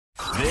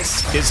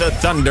This is a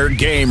Thunder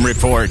Game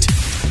Report.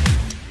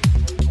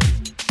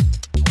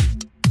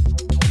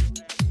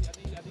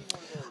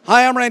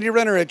 Hi, I'm Randy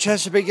Renner at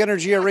Chesapeake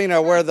Energy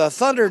Arena, where the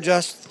Thunder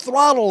just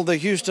throttled the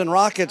Houston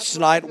Rockets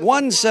tonight,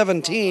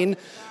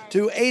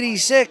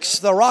 117-86.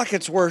 The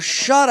Rockets were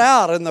shut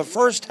out in the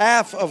first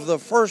half of the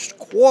first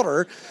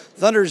quarter.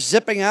 Thunder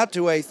zipping out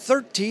to a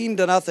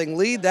 13-0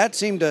 lead. That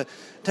seemed to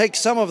take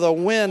some of the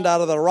wind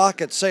out of the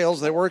Rocket sails.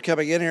 They were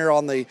coming in here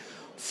on the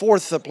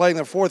playing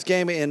their fourth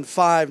game in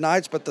 5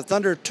 nights, but the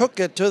Thunder took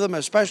it to them,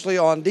 especially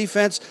on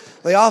defense.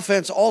 The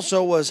offense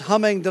also was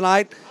humming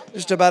tonight.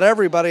 Just about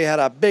everybody had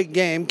a big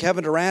game.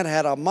 Kevin Durant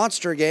had a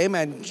monster game,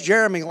 and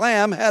Jeremy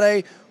Lamb had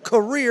a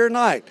career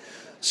night.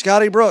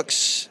 Scotty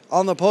Brooks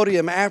on the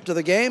podium after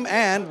the game,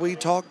 and we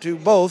talked to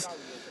both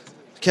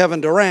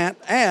Kevin Durant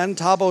and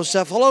Thabo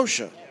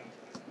Sefolosha.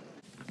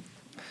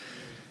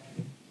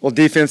 Well,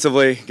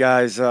 defensively,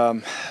 guys,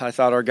 I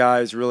thought our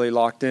guys really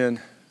locked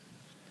in,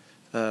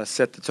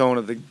 set the tone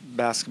of the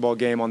basketball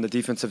game on the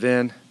defensive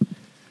end.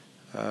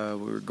 We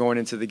were going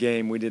into the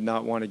game. We did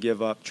not want to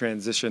give up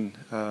transition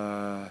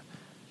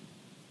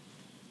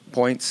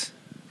points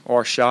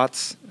or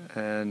shots,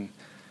 and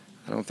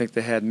I don't think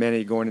they had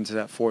many going into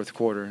that fourth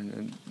quarter.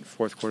 In the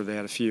fourth quarter, they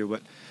had a few.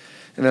 And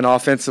then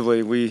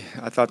offensively,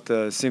 I thought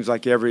it seems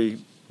like every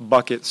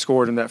bucket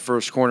scored in that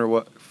first quarter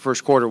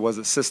was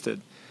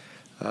assisted,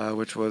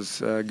 which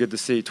was good to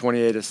see.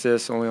 28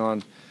 assists, only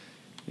on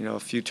a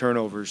few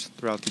turnovers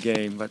throughout the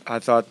game. But I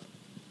thought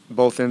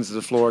both ends of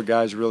the floor,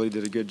 guys really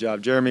did a good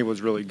job. Jeremy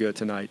was really good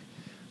tonight.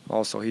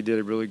 Also, he did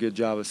a really good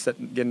job of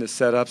getting the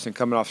setups and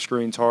coming off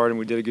screens hard, and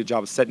we did a good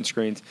job of setting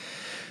screens.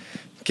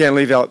 Can't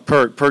leave out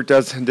Perk. Perk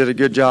did a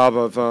good job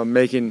of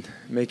making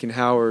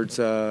Howard's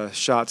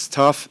shots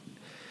tough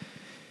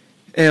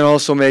and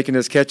also making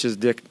his catches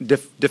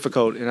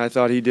difficult. And I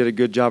thought he did a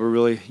good job of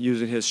really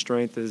using his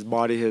strength, his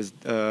body, his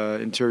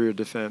interior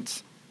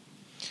defense.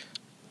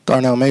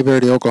 Darnell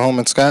Mayberry, the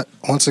Oklahoman. Scott,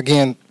 once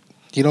again,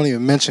 you don't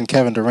even mention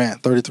Kevin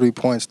Durant. 33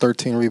 points,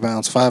 13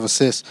 rebounds, 5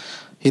 assists.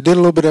 He did a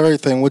little bit of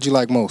everything. What'd you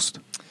like most?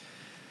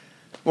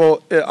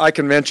 Well, I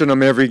can mention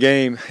him every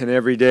game and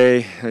every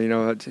day.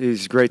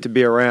 He's great to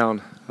be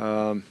around.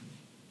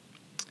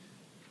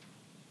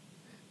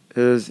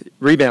 His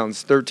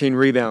rebounds, 13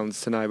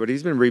 rebounds tonight, but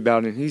he's been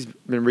rebounding. He's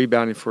been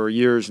rebounding for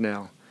years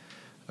now.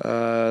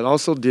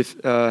 Also,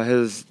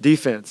 his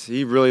defense.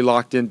 He really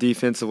locked in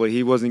defensively.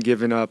 He wasn't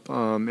giving up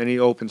any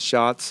open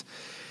shots.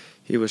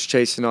 He was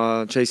chasing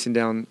their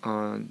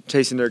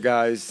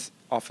guys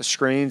off of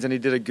screens, and he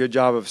did a good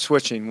job of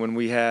switching when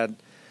we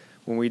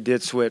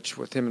did switch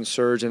with him and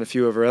Serge and a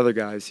few of our other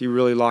guys. He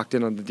really locked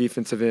in on the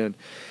defensive end.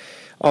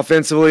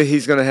 Offensively,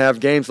 he's going to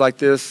have games like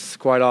this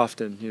quite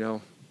often,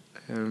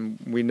 and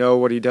we know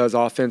what he does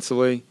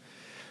offensively.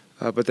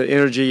 But the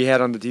energy he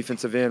had on the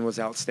defensive end was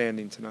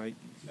outstanding tonight.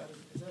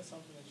 Is that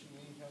something that you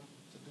need him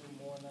to do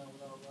more now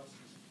without Russ?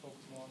 Focus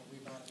more on the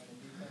rebounding and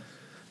the defense?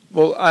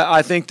 Well,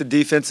 I think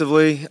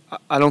defensively,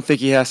 I don't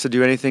think he has to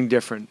do anything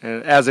different.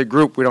 And as a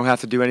group, we don't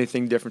have to do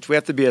anything different. We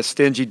have to be a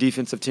stingy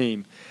defensive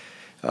team.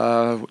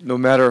 No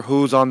matter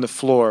who's on the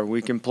floor,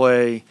 we can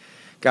play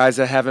guys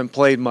that haven't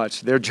played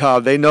much. Their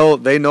job, they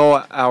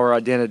know our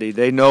identity.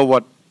 They know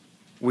what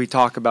we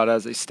talk about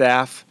as a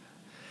staff,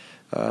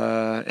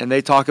 and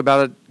they talk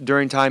about it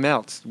during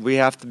timeouts. We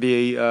have to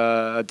be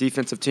a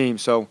defensive team.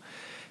 So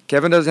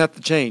Kevin doesn't have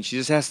to change. He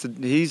just has to.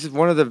 He's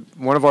one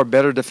of our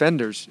better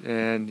defenders,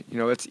 and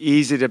it's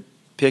easy to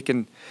pick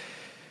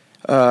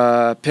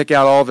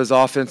out all of his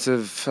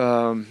offensive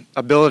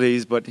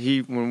abilities. But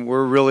when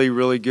we're really,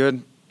 really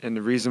good, and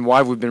the reason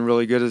why we've been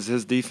really good is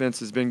his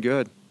defense has been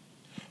good.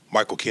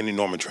 Michael Kenny,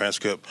 Norman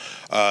Transcript.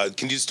 Can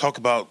you just talk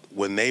about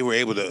when they were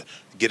able to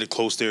get it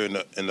close there in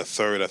the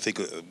third? I think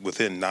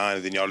within 9,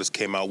 and then y'all just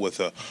came out with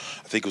I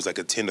think it was like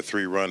a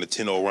 10-3 run, a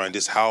 10-0 run.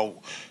 Just how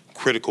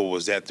critical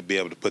was that to be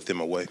able to put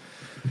them away?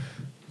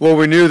 Well,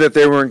 we knew that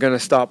they weren't going to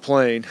stop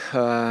playing.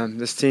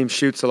 This team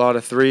shoots a lot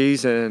of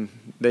threes, and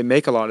they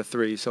make a lot of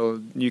threes, so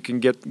you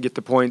can get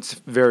the points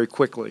very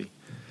quickly.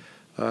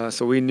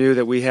 So we knew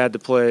that we had to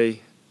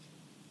play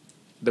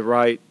the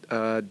right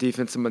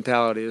defensive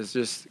mentality. Is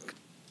just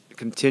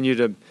continue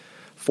to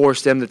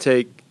force them to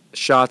take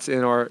shots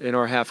in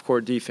our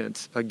half-court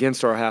defense,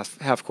 against our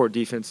half-court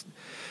defense.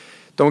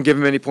 Don't give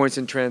them any points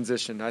in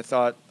transition. I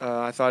thought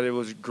it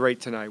was great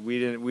tonight. We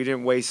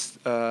didn't waste.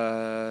 We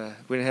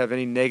didn't have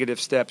any negative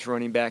steps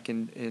running back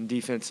in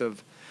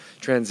defensive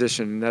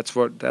transition. That's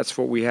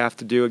what we have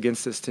to do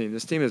against this team.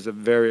 This team is a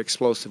very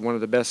explosive, one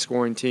of the best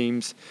scoring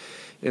teams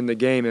in the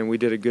game, and we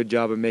did a good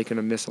job of making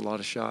them miss a lot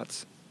of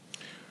shots.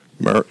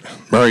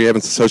 Murray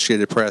Evans,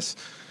 Associated Press.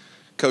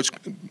 Coach,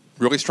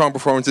 really strong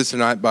performances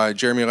tonight by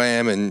Jeremy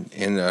Lamb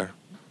and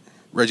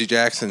Reggie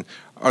Jackson.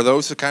 Are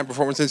those the kind of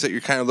performances that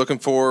you're kind of looking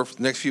for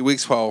the next few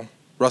weeks while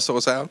Russell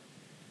is out?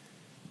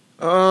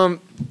 I'm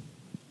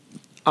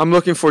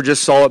looking for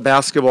just solid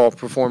basketball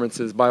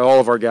performances by all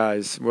of our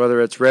guys,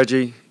 whether it's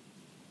Reggie,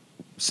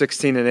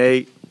 16 and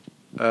 8,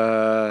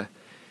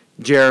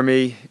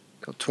 Jeremy,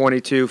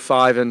 22,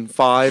 5 and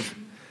 5.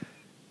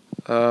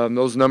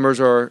 Those numbers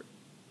are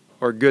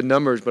are good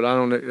numbers, but I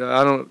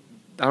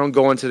don't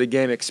go into the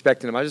game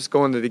expecting them. I just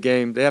go into the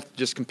game. They have to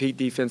just compete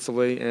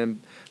defensively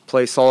and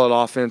play solid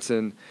offense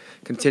and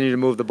continue to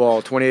move the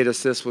ball. 28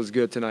 assists was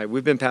good tonight.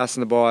 We've been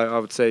passing the ball, I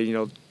would say,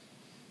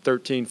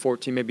 13,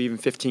 14, maybe even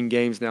 15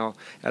 games now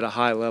at a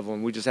high level,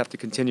 and we just have to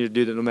continue to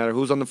do that no matter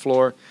who's on the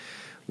floor.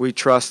 We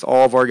trust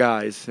all of our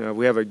guys.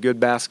 We have a good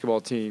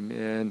basketball team,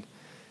 and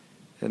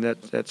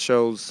that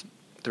shows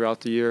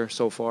throughout the year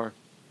so far.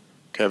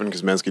 Kevin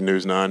Kosminski,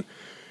 News 9.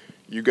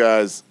 You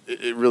guys,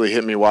 it really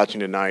hit me watching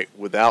tonight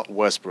without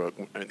Westbrook.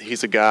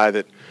 He's a guy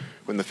that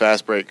when the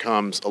fast break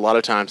comes, a lot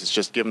of times it's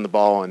just give him the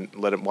ball and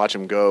watch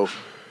him go.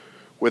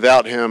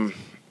 Without him,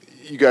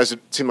 you guys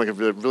seem like a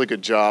really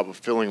good job of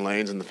filling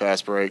lanes in the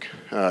fast break.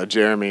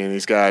 Jeremy and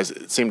these guys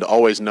seem to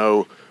always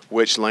know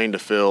which lane to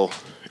fill,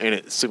 and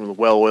it seems a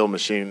well-oiled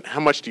machine. How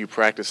much do you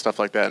practice stuff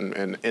like that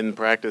and in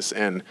practice?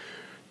 And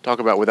talk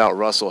about without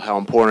Russell, how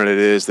important it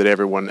is that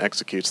everyone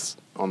executes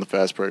on the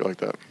fast break like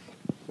that.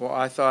 Well,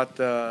 I thought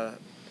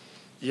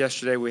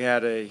yesterday we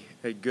had a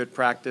good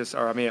practice.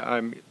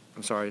 I'm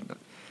sorry.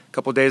 A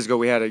couple of days ago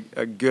we had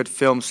a good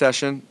film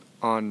session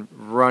on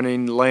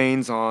running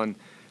lanes, on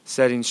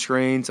setting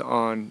screens,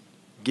 on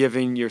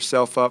giving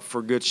yourself up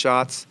for good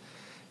shots,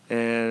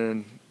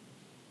 and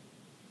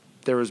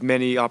there was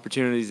many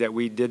opportunities that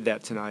we did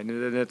that tonight,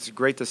 and it's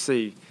great to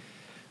see.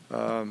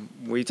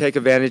 We take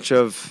advantage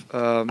of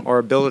our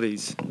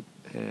abilities,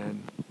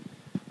 and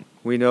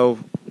we know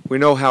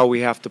how we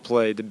have to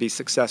play to be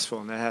successful,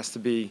 and that has to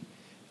be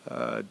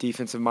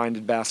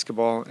defensive-minded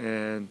basketball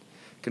and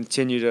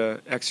continue to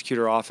execute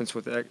our offense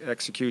with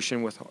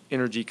execution, with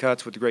energy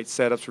cuts, with great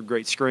setups, with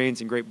great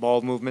screens and great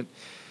ball movement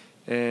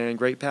and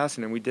great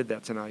passing, and we did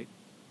that tonight.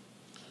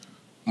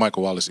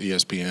 Michael Wallace,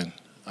 ESPN.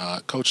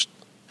 Coach,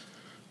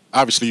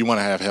 obviously you want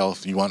to have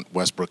health. You want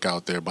Westbrook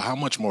out there, but how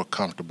much more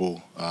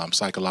comfortable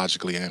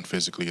psychologically and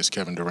physically is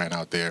Kevin Durant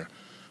out there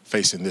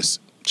facing this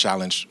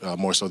challenge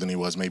more so than he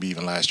was maybe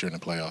even last year in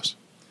the playoffs?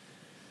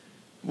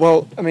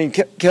 Well,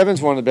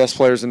 Kevin's one of the best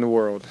players in the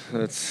world.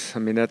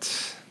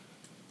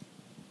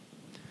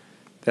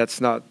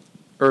 That's not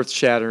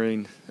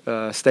earth-shattering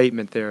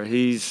statement there.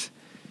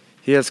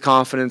 He has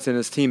confidence in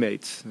his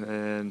teammates,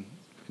 and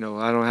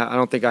I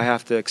don't think I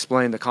have to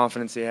explain the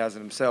confidence he has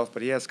in himself,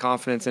 but he has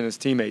confidence in his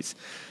teammates.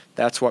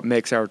 That's what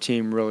makes our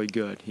team really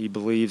good. He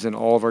believes in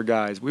all of our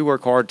guys. We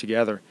work hard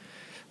together.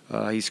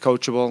 He's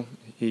coachable.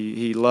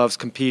 He loves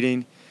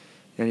competing,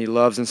 and he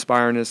loves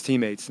inspiring his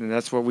teammates, and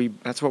that's what we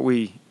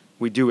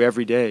do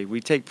every day. We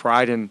take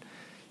pride in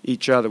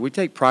each other. We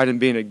take pride in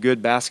being a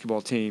good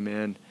basketball team,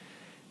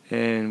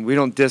 and we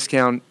don't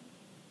discount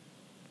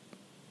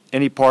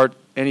any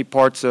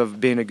parts of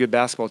being a good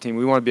basketball team.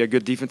 We want to be a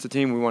good defensive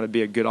team. We want to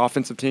be a good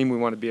offensive team. We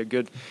want to be a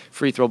good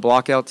free throw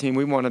blockout team.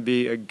 We want to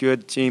be a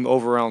good team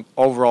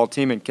overall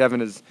team, and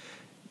Kevin is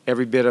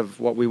every bit of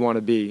what we want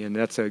to be, and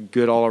that's a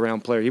good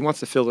all-around player. He wants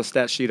to fill the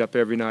stat sheet up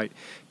every night.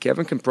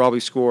 Kevin can probably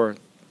score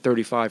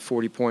 35,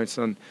 40 points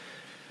on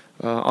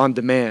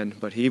demand,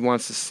 but he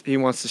wants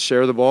to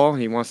share the ball.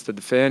 He wants to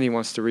defend. He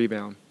wants to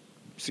rebound.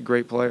 He's a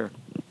great player.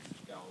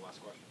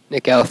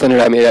 Nick Gallo,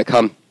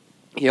 ThunderDynamite.com.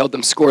 He held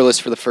them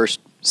scoreless for the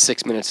first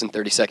 6 minutes and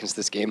 30 seconds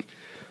this game.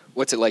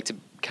 What's it like to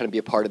kind of be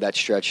a part of that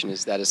stretch, and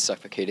is that as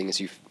suffocating as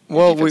you've?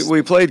 Well,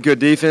 we played good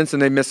defense,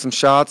 and they missed some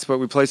shots, but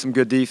we played some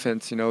good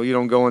defense. You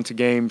don't go into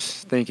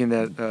games thinking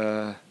that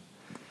the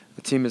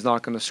team is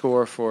not going to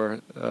score for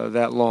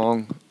that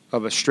long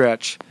of a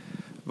stretch.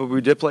 But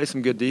we did play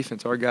some good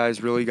defense. Our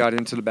guys really got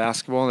into the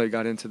basketball. They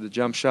got into the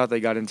jump shot. They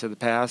got into the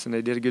pass, and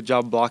they did a good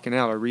job blocking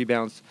out. Our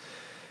rebounds,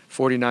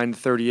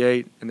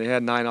 49-38, and they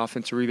had 9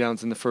 offensive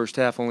rebounds in the first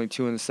half, only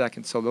 2 in the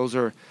second. So those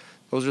are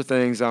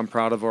things I'm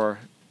proud of our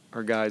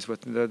guys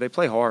with. They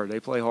play hard. They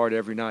play hard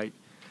every night.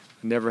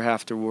 I never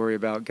have to worry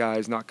about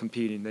guys not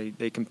competing.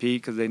 They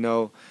compete because they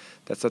know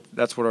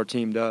that's what our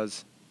team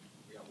does.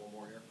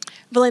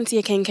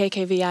 Valencia King,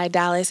 KKVI,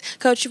 Dallas.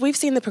 Coach, we've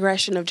seen the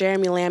progression of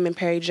Jeremy Lamb and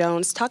Perry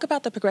Jones. Talk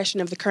about the progression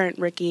of the current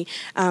rookie,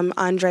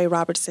 Andre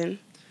Robertson.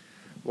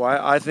 Well,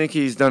 I think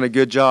he's done a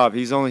good job.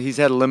 He's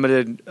had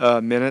limited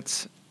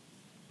minutes.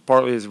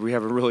 Partly is we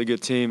have a really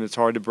good team. It's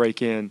hard to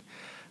break in.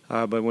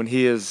 But when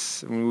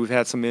we've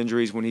had some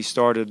injuries when he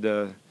started,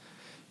 the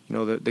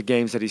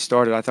games that he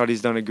started, I thought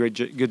he's done a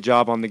good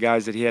job on the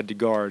guys that he had to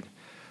guard.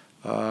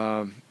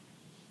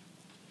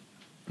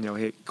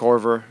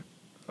 Corver,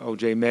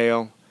 O.J.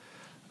 Mayo,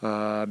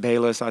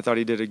 Bayless. I thought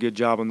he did a good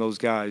job on those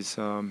guys,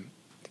 the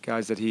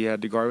guys that he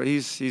had to guard.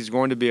 He's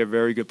going to be a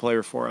very good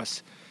player for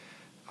us.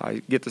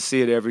 I get to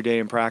see it every day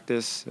in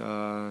practice.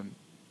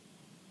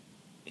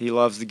 He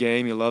loves the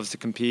game. He loves to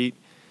compete.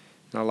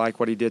 And I like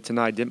what he did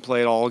tonight. Didn't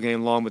play it all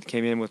game long, but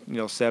came in with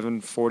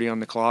 7:40 on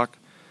the clock,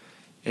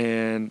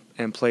 and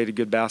played a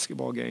good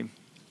basketball game.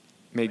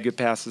 Made good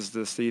passes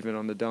to Steven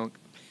on the dunk.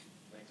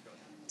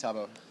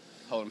 Tabo,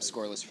 held him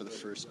scoreless for the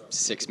first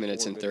 6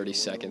 minutes and 30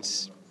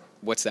 seconds.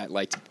 What's that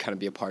like to kind of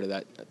be a part of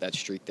that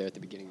streak there at the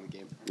beginning of the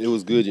game? It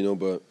was good,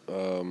 but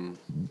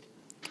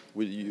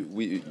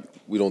we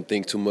don't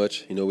think too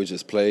much. We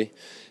just play,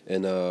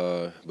 and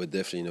but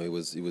definitely,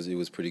 it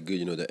was pretty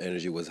good. The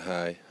energy was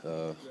high.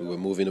 We were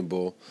moving the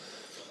ball,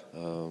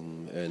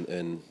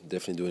 and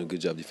definitely doing a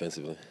good job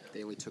defensively.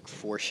 They only took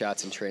 4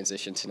 shots in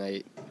transition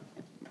tonight.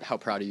 How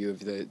proud are you of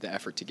the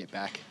effort to get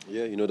back?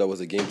 Yeah, that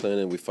was a game plan,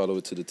 and we followed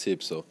it to the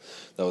tip. So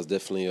that was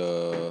definitely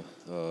a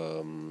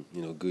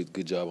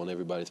good job on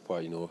everybody's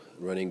part.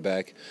 Running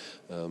back,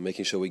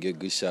 making sure we get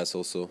good shots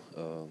also.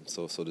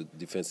 So the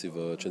defensive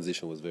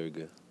transition was very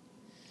good.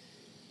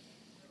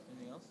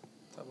 Anything else?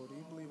 Tabo, do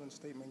you believe in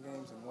statement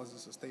games, and was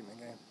this a statement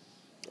game?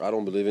 I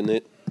don't believe in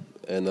it,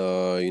 and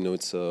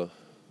it's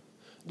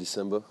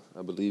December,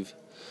 I believe.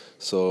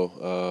 So,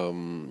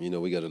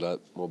 we got a lot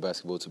more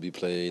basketball to be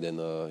played, and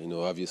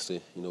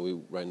obviously, we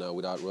right now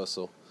without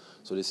Russell,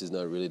 so this is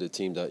not really the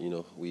team that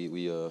we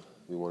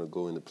want to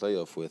go in the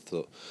playoff with.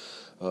 So,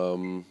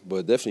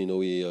 but definitely,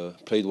 we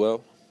played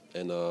well,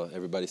 and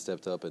everybody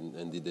stepped up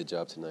and did their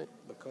job tonight.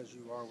 Because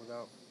you are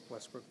without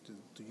Westbrook,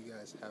 do you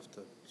guys have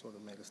to sort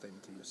of make a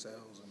statement to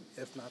yourselves, and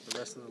if not the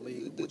rest of the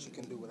league, what you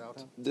can do without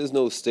him? There's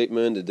no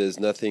statement. There's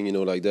nothing,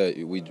 like that.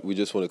 We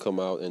just want to come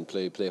out and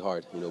play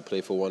hard. Play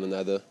for one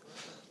another.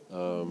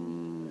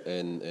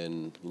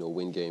 And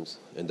win games,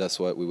 and that's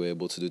what we were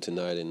able to do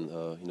tonight, and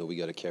we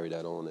got to carry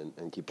that on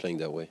and keep playing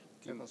that way.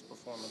 Kevin's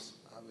performance,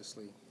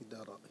 obviously,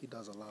 he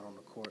does a lot on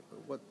the court,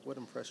 but what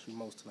impressed you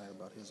most tonight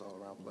about his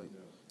all-around play?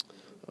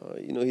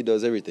 He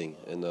does everything,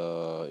 and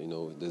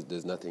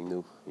there's nothing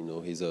new.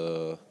 He's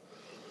an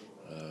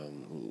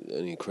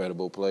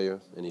incredible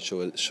player, and he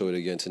showed it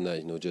again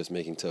tonight. Just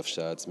making tough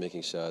shots,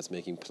 making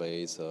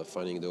plays,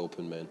 finding the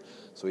open man.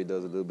 So he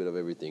does a little bit of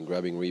everything,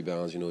 grabbing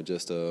rebounds.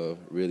 Just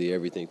really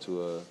everything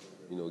to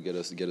get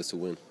us to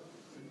win.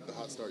 The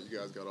hot start you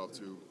guys got off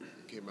to,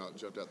 came out and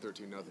jumped out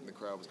 13-0. The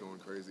crowd was going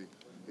crazy.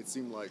 It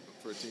seemed like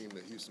for a team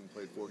that Houston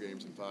played 4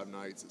 games in 5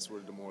 nights, it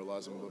sort of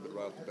demoralized them a little bit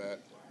right off the bat.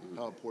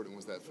 How important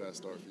was that fast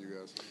start for you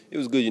guys? It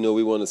was good.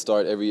 We want to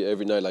start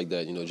every night like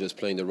that. Just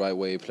playing the right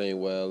way, playing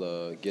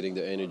well, getting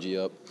the energy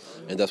up,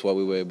 and that's what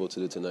we were able to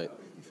do tonight.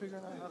 You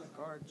figuring out how to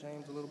guard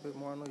James a little bit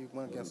more? I know you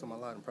went against him a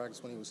lot in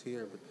practice when he was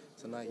here, but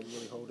tonight you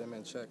really hold him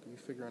in check. Are you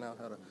figuring out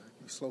how to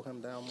slow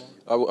him down more?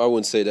 I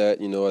wouldn't say that.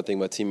 I think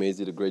my teammates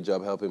did a great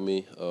job helping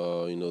me.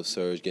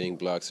 Serge getting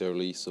blocks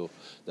early, so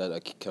that I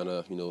kind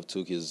of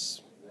took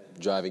his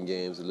driving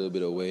games a little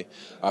bit away.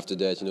 After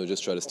that,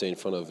 just try to stay in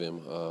front of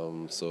him.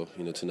 So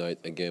tonight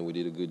again we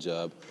did a good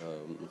job.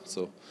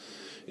 So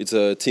it's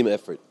a team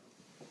effort.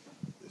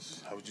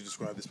 How would you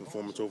describe this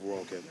performance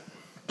overall, Kevin?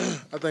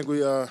 I think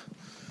we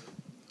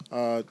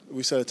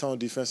set a tone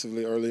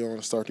defensively early on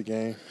to start the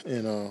game,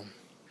 and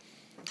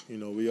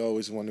we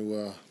always want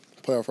to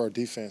play off our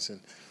defense,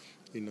 and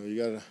you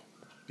gotta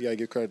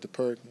give credit to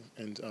Perk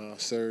and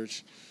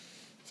Serge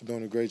for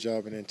doing a great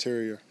job in the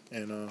interior,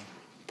 and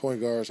point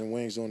guards and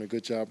wings doing a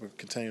good job of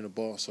containing the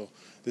ball. So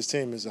this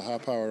team is a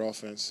high-powered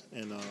offense,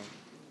 and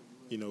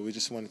we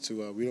just wanted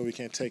to. We know we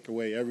can't take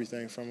away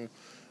everything from them.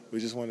 We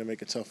just wanted to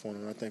make it tough on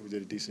them. I think we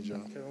did a decent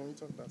job. Kevin, when you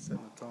talk about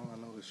setting the tone, I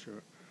noticed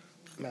your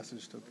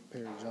message to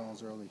Perry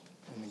Jones early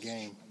in the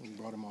game when you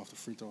brought him off the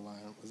free throw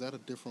line. Was that a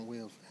different way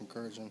of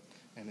encouraging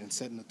and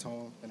setting the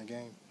tone in the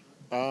game?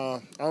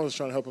 I was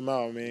trying to help him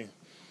out. I mean,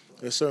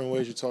 there's certain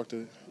ways you talk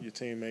to your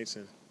teammates,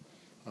 and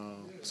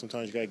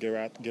sometimes you got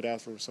to get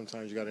after them.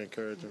 Sometimes you got to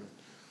encourage them.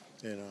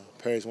 And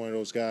Perry's one of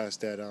those guys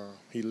that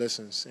he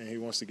listens and he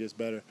wants to get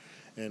better.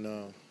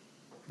 And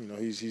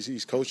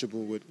he's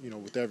coachable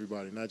with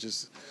everybody, not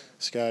just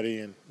Scotty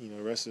and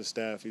the rest of the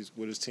staff. He's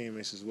with his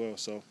teammates as well.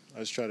 So I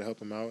just try to help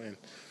him out and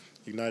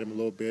ignite him a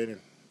little bit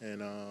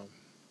and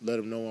let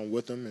him know I'm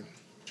with him. And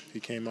he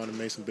came out and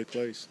made some big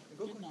plays.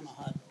 Going on a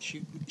hot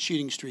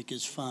shooting streak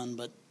is fun,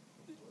 but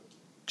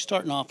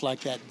starting off like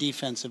that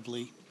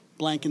defensively,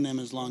 blanking them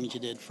as long as you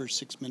did first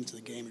 6 minutes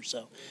of the game or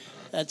so,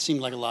 that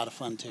seemed like a lot of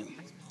fun too.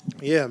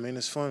 Yeah, man,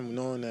 it's fun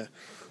knowing that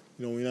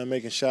when you're not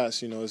making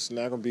shots. It's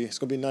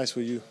gonna be nice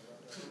for you.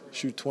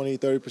 Shoot 20,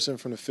 30%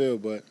 from the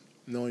field, but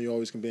knowing you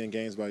always can be in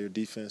games by your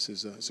defense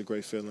is a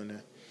great feeling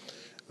there.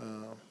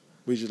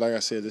 We just, like I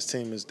said,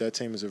 that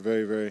team is a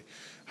very, very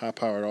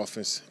high-powered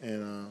offense,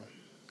 and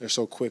they're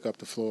so quick up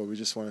the floor. We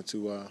just wanted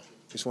to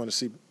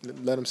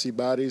let them see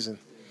bodies and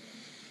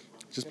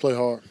just play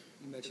hard.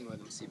 You mentioned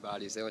letting them see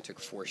bodies. They only took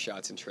 4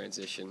 shots in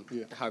transition.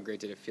 Yeah. How great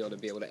did it feel to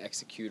be able to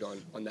execute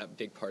on that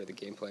big part of the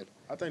game plan?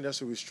 I think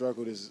that's where we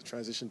struggled is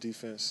transition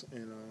defense,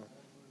 and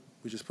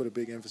we just put a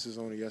big emphasis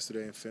on it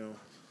yesterday in film.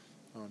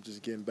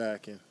 Just getting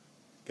back, and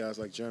guys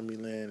like Jeremy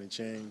Lin and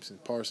James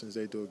and Parsons,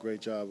 they do a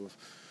great job of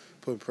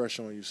putting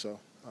pressure on you. So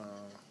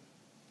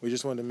we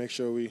just wanted to make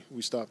sure we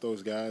stop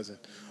those guys and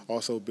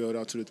also build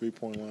out to the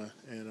three-point line.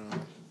 And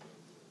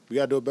we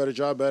got to do a better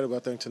job at it, but I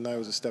think tonight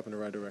was a step in the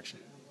right direction.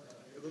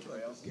 It looked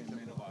like this game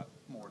meant a lot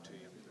more to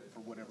you for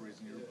whatever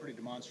reason. You were pretty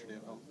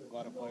demonstrative, a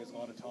lot of plays, a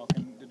lot of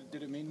talking.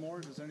 Did it mean more?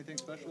 Is there anything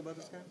special about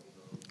this game?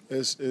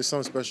 It's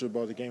something special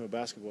about the game of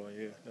basketball.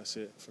 Yeah, that's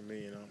it for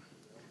me.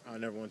 I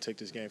never want to take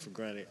this game for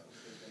granted.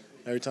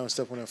 every time I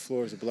step on that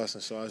floor is a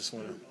blessing. So I just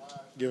want to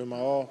give it my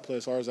all, play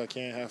as hard as I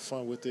can, have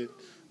fun with it,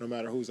 no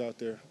matter who's out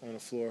there on the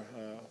floor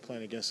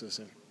playing against us.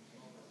 And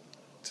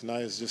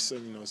tonight is just,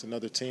 it's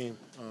another team.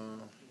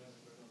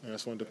 And I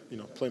just wanted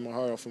to, play my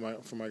heart off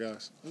for my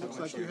guys. It looks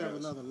like you have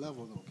another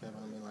level, though, Kevin.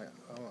 I mean,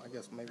 I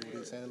guess maybe what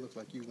he's saying, it looks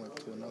like you went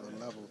to another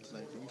level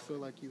today. Do you feel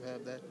like you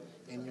have that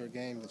in your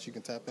game that you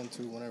can tap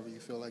into whenever you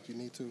feel like you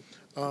need to?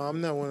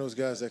 I'm not one of those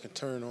guys that can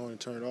turn on and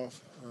turn it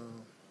off.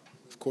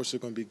 Of course, there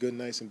are going to be good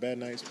nights and bad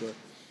nights, but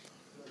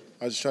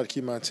I just try to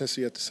keep my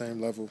intensity at the same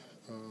level.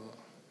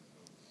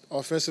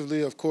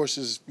 Offensively, of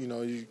course,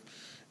 you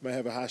might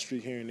have a hot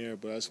streak here and there,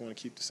 but I just want to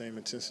keep the same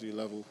intensity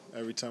level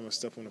every time I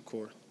step on the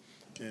court.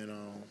 And,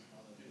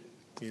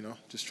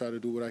 just try to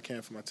do what I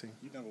can for my team.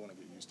 You never want to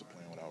get used to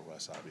playing without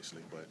Russ,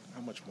 obviously, but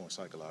how much more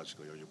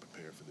psychologically are you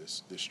prepared for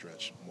this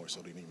stretch, more so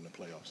than even the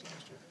playoffs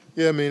last year?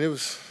 Yeah, I mean, it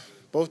was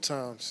both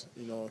times,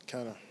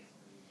 kind of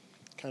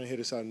hit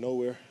us out of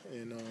nowhere.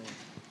 And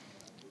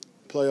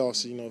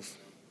playoffs, we don't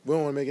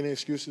want to make any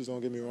excuses, don't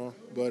get me wrong,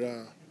 but,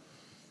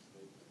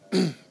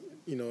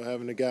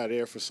 having the guy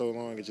there for so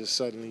long and just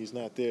suddenly he's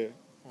not there.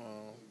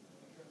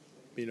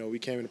 We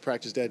came into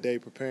practice that day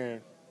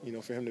preparing,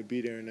 for him to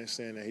be there and then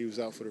saying that he was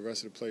out for the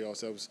rest of the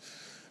playoffs. That was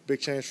a big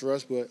change for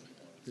us, but,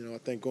 I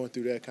think going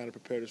through that kind of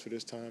prepared us for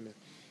this time. And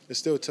it's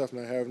still tough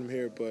not having him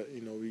here, but,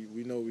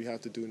 we know what we have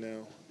to do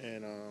now.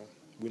 And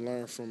we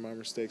learned from our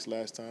mistakes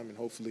last time, and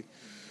hopefully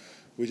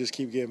we just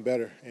keep getting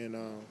better. And,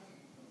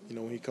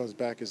 when he comes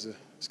back, it's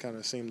kind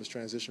of a seamless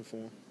transition for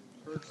him.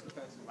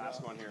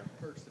 Last one here.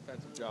 Perk's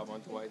defensive job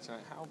on Dwight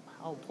tonight. How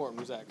important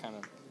was that kind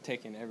of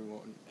taking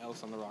everyone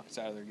else on the Rockets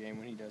out of their game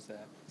when he does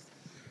that?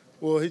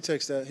 Well, he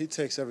takes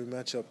every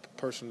matchup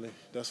personally.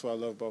 That's what I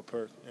love about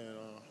Perk. And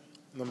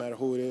no matter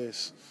who it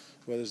is,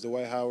 whether it's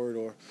Dwight Howard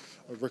or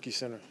a rookie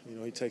center,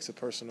 he takes it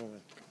personal.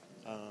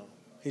 And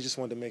he just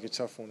wanted to make it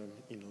tough on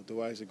him.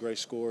 Dwight's a great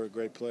scorer, a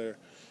great player,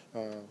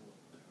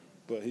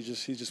 but he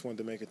just wanted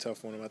to make it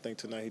tough on him. I think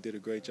tonight he did a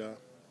great job.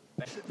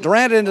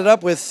 Durant ended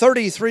up with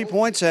 33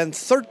 points and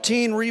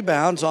 13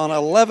 rebounds on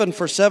 11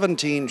 for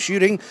 17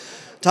 shooting.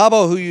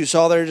 Thabo, who you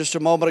saw there just a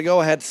moment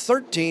ago, had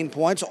 13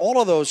 points, all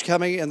of those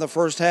coming in the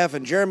first half,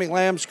 and Jeremy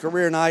Lamb's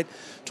career night,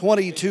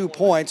 22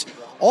 points.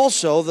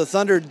 Also, the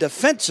Thunder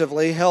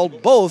defensively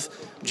held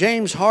both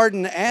James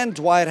Harden and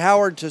Dwight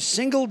Howard to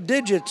single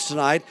digits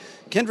tonight.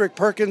 Kendrick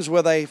Perkins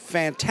with a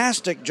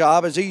fantastic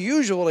job, as he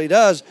usually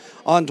does,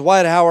 on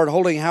Dwight Howard,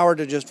 holding Howard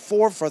to just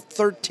 4 for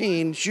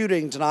 13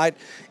 shooting tonight.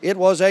 It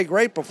was a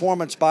great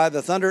performance by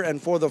the Thunder,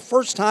 and for the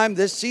first time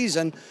this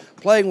season,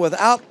 playing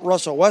without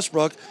Russell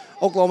Westbrook,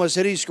 Oklahoma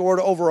City scored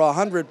over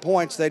 100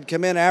 points. They'd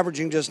come in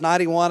averaging just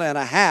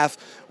 91.5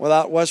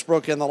 without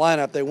Westbrook in the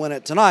lineup. They win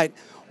it tonight,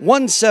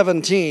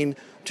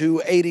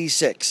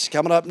 117-86.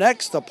 Coming up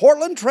next, the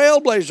Portland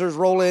Trail Blazers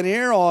roll in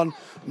here on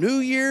New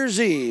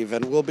Year's Eve,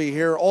 and we'll be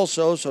here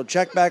also, so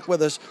check back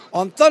with us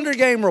on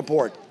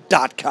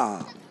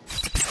ThunderGameReport.com.